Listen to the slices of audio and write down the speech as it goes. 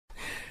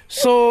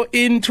So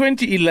in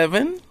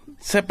 2011,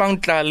 Tshepang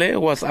Tlale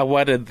was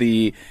awarded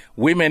the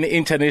Women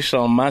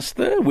International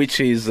Master, which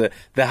is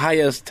the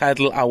highest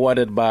title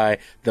awarded by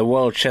the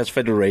World Chess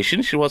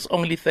Federation. She was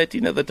only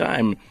 13 at the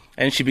time,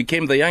 and she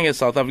became the youngest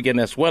South African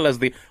as well as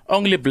the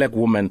only black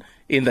woman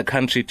in the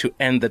country to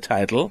earn the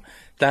title.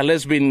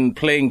 Tlale's been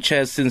playing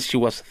chess since she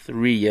was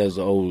 3 years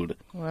old.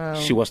 Wow.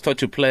 She was taught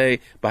to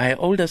play by her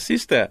older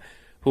sister,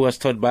 who was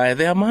taught by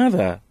their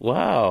mother.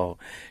 Wow.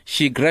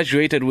 She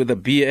graduated with a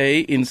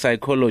BA in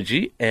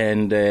psychology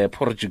and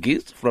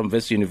Portuguese from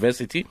Wits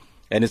University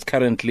and is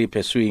currently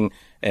pursuing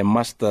a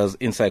master's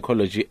in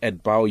psychology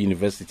at BAU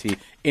University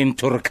in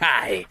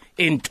Turkey.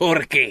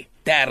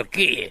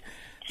 Turkey.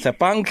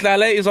 Tshepang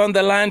Tlale is on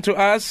the line to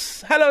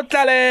us. Hello,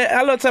 Tlale.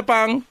 Hello,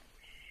 Tshepang.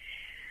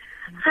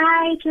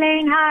 Hi,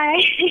 Glenn.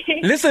 Hi.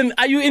 Listen,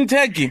 are you in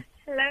Turkey?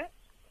 Hello.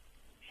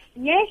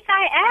 Yes,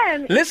 I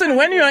am. Listen,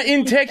 when you are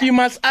in Turkey, you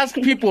must ask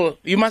people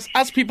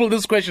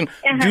this question.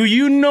 Uh-huh. Do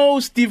you know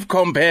Steve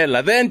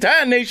Compella? The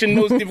entire nation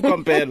knows Steve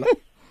Compella.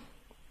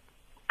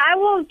 I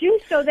will do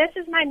so. This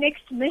is my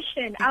next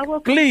mission. I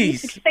will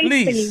Please, complete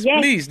it faithfully. Yes.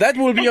 please. That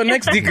will be your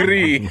next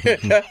degree.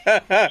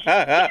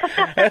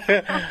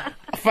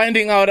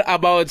 Finding out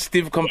about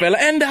Steve Compella.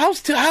 And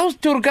how's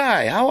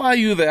Turkey? How are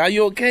you there? Are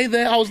you okay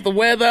there? How's the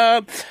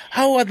weather?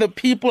 How are the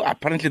people?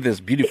 Apparently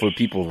there's beautiful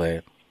people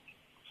there.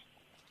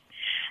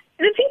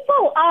 The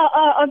people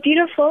are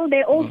beautiful.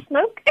 They all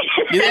smoke.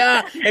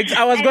 Yeah,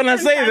 I was going to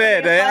say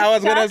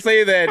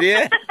that.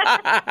 Yeah.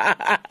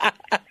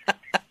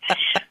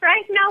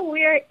 Right now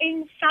we're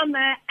in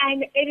summer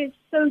and it is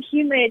so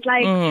humid.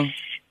 Like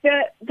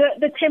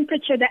the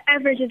temperature, the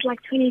average is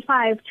like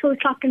 25. 2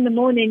 o'clock in the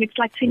morning, it's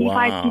like 25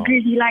 Wow.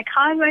 degrees. You're like,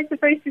 how am I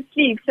supposed to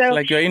sleep? So It's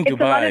like you're in it's Dubai.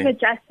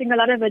 a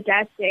lot of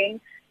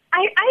adjusting.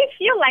 I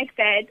feel like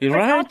that. You're but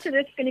right. after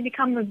this, it's going to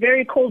become a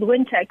very cold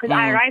winter because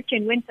I arrived here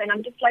in winter and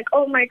I'm just like,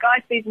 oh my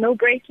gosh, there's no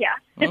break here.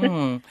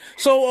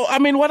 So, I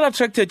mean, what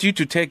attracted you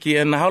to Turkey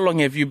and how long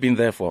have you been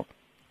there for?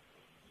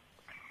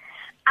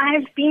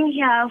 I've been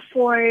here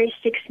for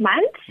 6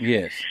 months.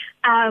 Yes.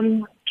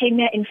 Came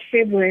here in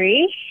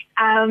February.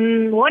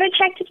 What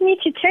attracted me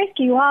to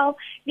Turkey? Well,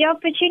 the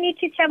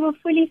opportunity to have a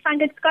fully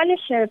funded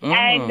scholarship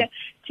and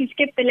to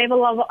skip the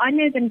level of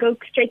honors and go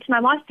straight to my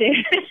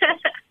master's.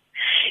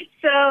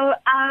 So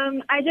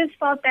I just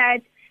felt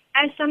that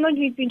as someone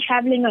who's been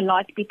traveling a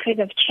lot because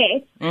of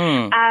chess,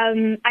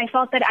 I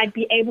felt that I'd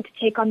be able to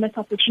take on this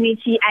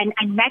opportunity and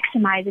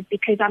maximize it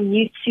because I'm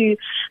used to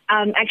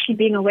actually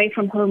being away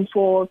from home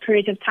for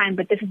periods of time,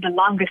 but this is the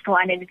longest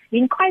one and it's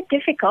been quite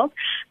difficult.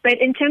 But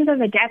in terms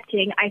of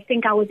adapting, I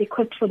think I was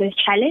equipped for this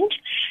challenge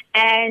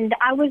and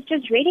I was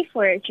just ready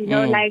for it. You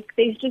know, like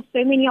there's just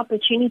so many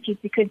opportunities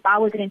because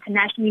BAU is an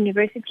international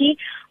university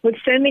with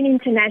so many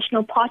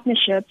international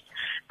partnerships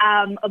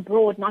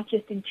abroad, not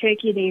just in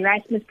Turkey, the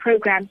Erasmus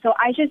program. So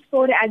I just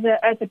saw it as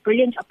a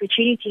brilliant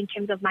opportunity in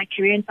terms of my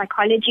career in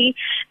psychology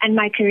and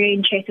my career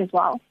in chess as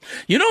well.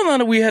 You know,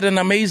 Nana, we had an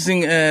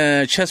amazing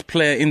chess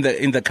player in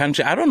the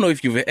country. I don't know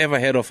if you've ever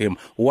heard of him,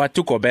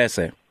 Watuko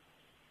Bese.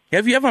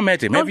 Have you ever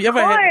met him? Of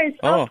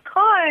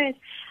course.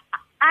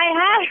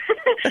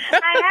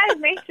 I have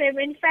met him.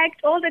 In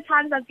fact, all the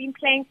times I've been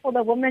playing for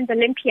the women's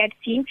Olympiad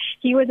team,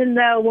 he was in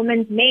the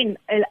women's men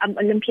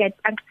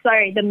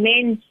the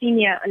men's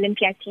senior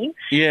Olympiad team.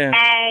 Yeah.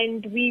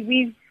 And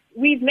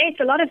we've met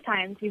a lot of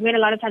times. I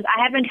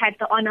haven't had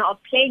the honor of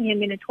playing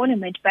him in a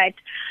tournament, but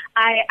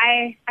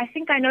I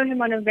think I know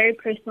him on a very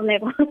personal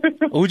level.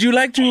 Would you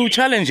like to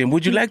challenge him?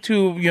 Would you like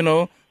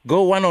to,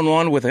 go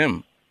one-on-one with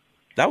him?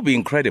 That would be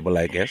incredible,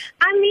 I guess.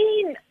 I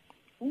mean,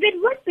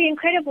 it would be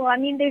incredible. I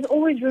mean, there's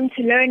always room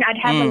to learn. I'd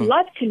have a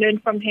lot to learn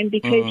from him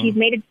because he's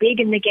made it big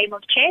in the game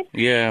of chess.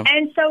 Yeah.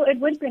 And so it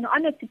would be an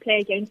honor to play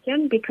against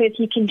him because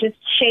he can just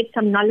shed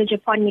some knowledge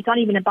upon me. It's not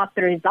even about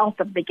the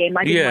result of the game.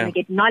 I just want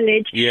to get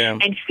knowledge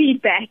and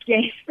feedback,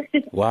 yes.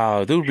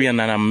 Wow, that would be an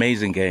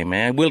amazing game,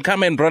 man. We'll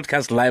come and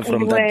broadcast live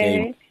from that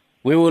game.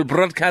 We will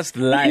broadcast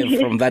live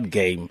from that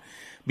game.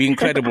 Be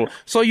incredible.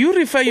 So you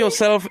refer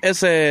yourself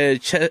as a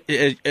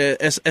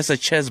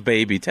chess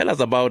baby. Tell us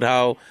about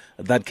how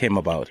that came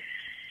about.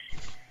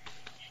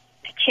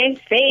 Chess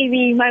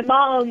baby. My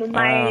mom,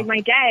 my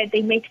dad,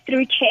 they met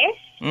through chess.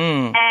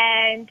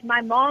 And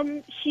my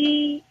mom,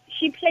 she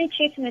played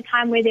chess in a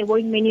time where there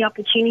weren't many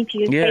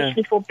opportunities,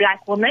 especially for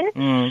black women.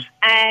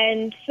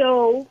 And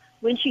so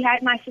when she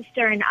had my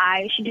sister and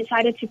I, she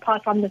decided to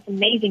pass on this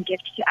amazing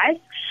gift to us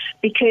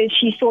because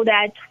she saw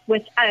that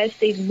with us,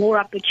 there's more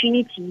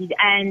opportunities.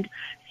 And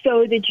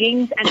so the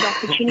dreams and the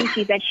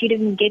opportunities that she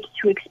didn't get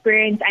to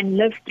experience and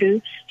live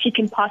through, she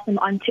can pass them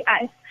on to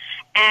us.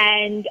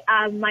 And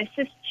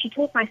she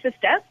taught my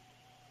sister.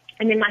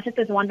 And then my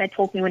sister's the one that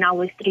taught me when I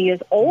was 3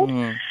 years old.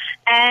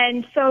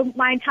 And so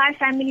my entire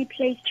family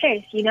plays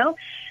chess,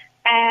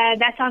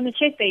 That's how I'm a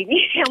chess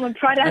baby. I'm a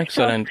product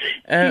Excellent.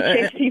 of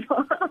chess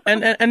people.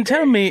 and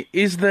tell me,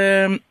 is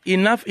there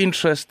enough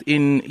interest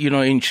in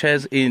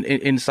chess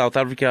in South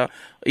Africa?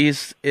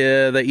 Is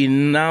there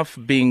enough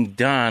being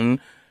done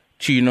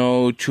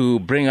to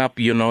bring up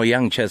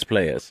young chess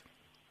players?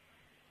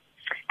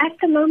 At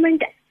the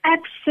moment,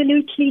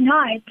 absolutely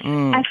not.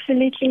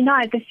 Absolutely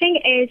not. The thing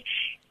is,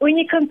 when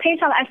you compare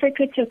South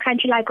Africa to a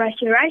country like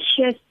Russia,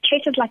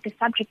 chess is like a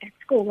subject at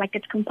school, like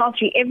it's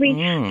compulsory. Every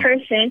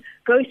person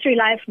goes through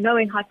life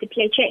knowing how to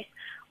play chess.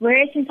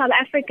 Whereas in South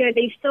Africa,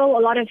 there's still a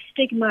lot of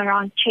stigma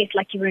around chess,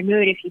 like you're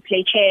removed if you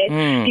play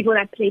chess. People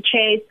that play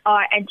chess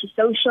are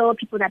antisocial.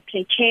 People that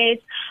play chess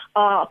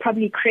are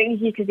probably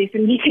crazy because there's so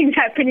many things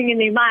happening in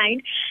their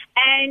mind.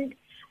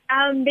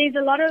 And there's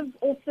a lot of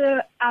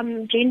also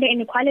gender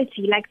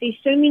inequality. Like there's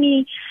so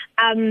many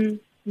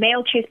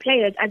male chess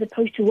players as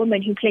opposed to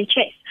women who play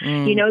chess,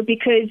 you know,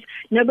 because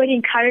nobody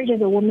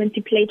encourages a woman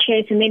to play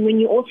chess. And then when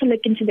you also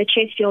look into the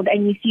chess field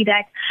and you see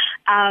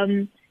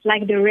that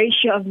like the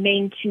ratio of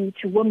men to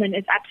women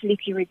is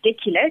absolutely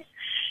ridiculous,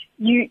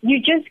 you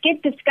just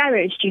get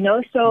discouraged, you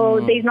know.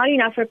 So there's not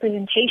enough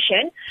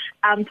representation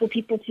for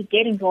people to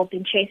get involved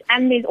in chess.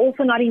 And there's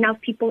also not enough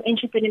people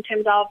interested in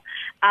terms of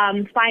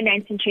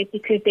finance in chess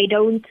because they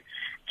don't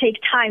take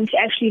time to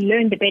actually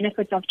learn the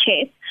benefits of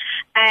chess.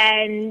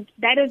 And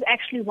that is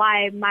actually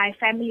why my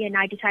family and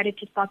I decided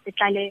to start the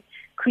Tlale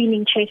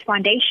Queening Chess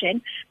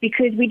Foundation,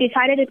 because we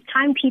decided it's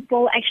time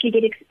people actually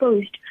get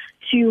exposed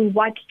to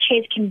what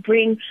chess can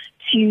bring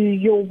to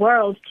your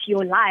world, to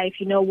your life,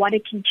 you know, what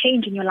it can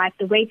change in your life,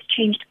 the way it's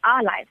changed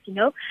our lives, you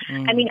know.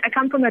 I mean, I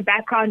come from a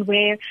background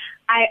where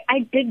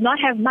I did not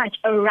have much,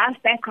 a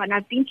rough background.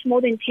 I've been to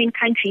more than 10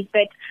 countries,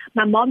 but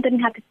my mom didn't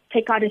have to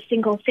take out a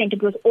single cent.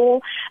 It was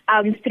all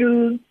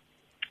through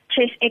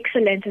chess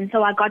excellence, and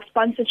so I got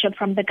sponsorship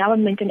from the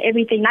government and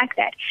everything like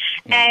that.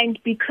 And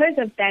because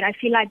of that, I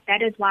feel like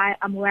that is why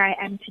I'm where I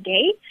am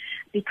today,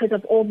 because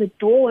of all the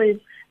doors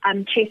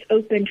chess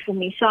opened for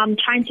me. So I'm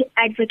trying to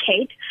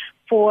advocate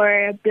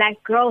for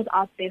black girls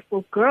out there,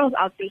 for girls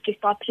out there to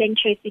start playing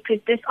chess, because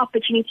this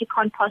opportunity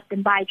can't pass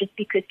them by just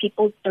because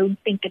people don't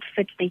think it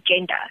fits their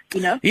gender,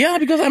 you know? Yeah,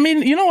 because, I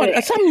mean, you know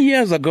what, some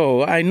years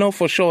ago, I know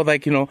for sure,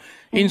 like, you know,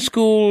 in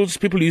schools,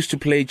 people used to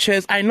play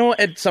chess. I know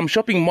at some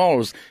shopping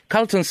malls,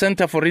 Carlton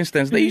Center, for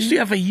instance, they used to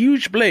have a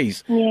huge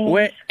place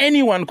where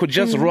anyone could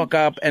just rock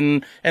up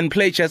and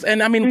play chess.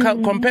 And, I mean,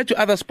 compared to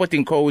other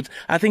sporting codes,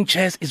 I think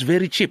chess is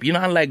very cheap. You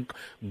know, unlike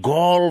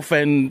golf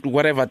and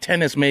whatever,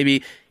 tennis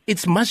maybe,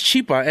 it's much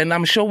cheaper, and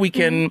I'm sure we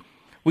can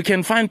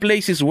find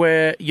places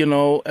where, you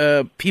know,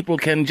 people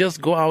can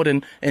just go out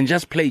and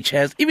just play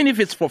chess, even if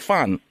it's for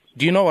fun.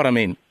 Do you know what I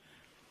mean?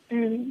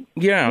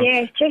 Yeah.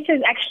 Yes, chess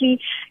is actually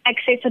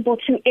accessible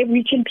to every.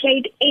 You can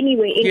play it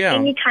anywhere, in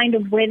any kind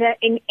of weather,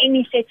 in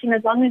any setting,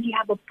 as long as you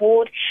have a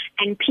board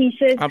and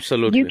pieces.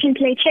 Absolutely. You can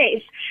play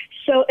chess.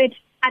 So it's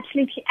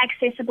absolutely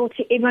accessible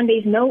to everyone.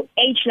 There's no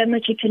age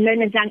limit. You can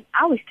learn as young.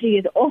 I was 3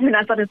 years old when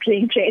I started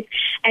playing chess,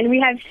 and we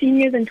have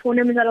seniors in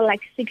tournaments that are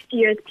like 60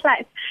 years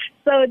plus.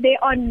 So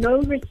there are no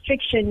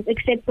restrictions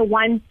except the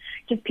ones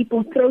just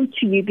people throw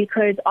to you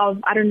because of,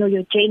 I don't know,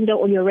 your gender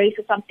or your race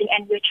or something,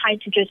 and we're trying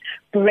to just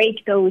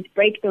break those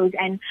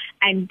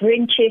and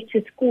bring chess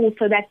to school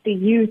so that the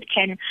youth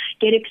can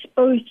get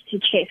exposed to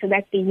chess, so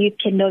that the youth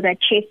can know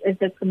that chess is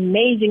this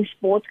amazing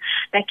sport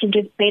that can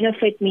just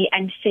benefit me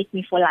and set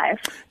me for life.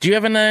 Do you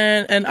have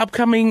an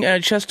upcoming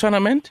chess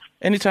tournament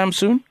anytime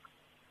soon?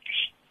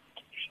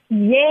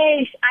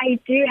 Yes, I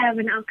do have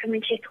an upcoming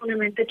chess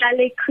tournament. The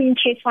Tlale Queen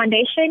Chess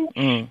Foundation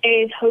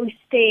is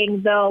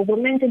hosting the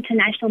Women's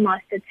International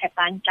Masters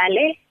Tshepang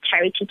Tlale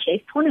Charity Chess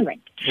Tournament.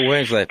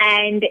 Where is that?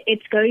 And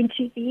it's going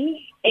to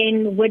be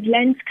in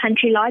Woodlands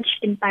Country Lodge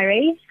in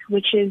Parys,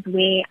 which is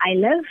where I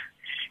live.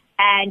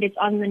 And it's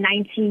on the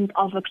 19th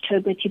of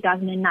October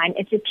 2009.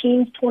 It's a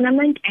teams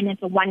tournament, and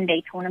it's a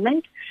one-day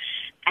tournament.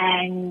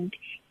 And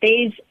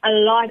there's a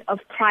lot of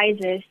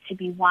prizes to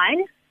be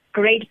won.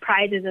 Great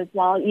prizes as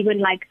well, even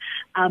like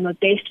a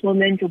Best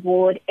Women's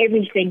Award,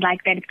 everything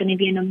like that. It's going to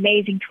be an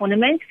amazing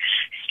tournament.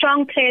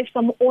 Strong players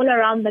from all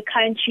around the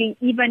country,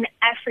 even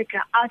Africa,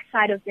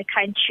 outside of the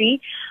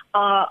country,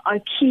 are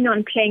keen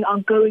on playing, are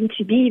going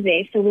to be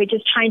there. So we're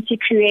just trying to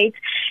create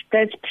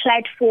this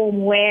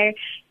platform where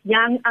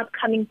young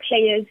upcoming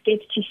players get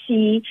to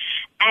see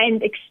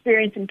and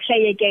experience and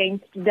play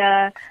against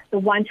the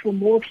ones who are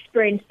more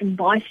experienced, the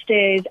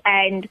masters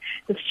and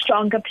the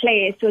stronger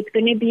players. So it's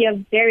going to be a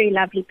very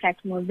lovely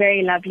platform, a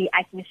very lovely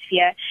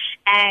atmosphere.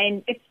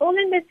 And it's all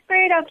in the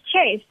spirit of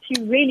chess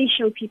to really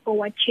show people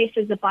what chess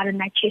is about, and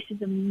that chess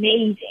is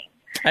amazing.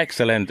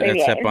 Excellent,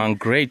 Tshepang.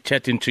 Great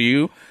chatting to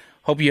you.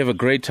 Hope you have a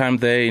great time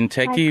there in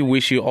Turkey.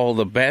 Wish you all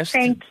the best.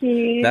 Thank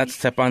you. That's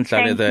Tshepang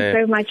Tlale. Thank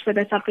you so much for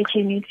this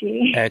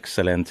opportunity.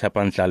 Excellent.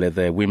 Tshepang Tlale,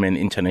 the Women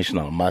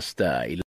International Master.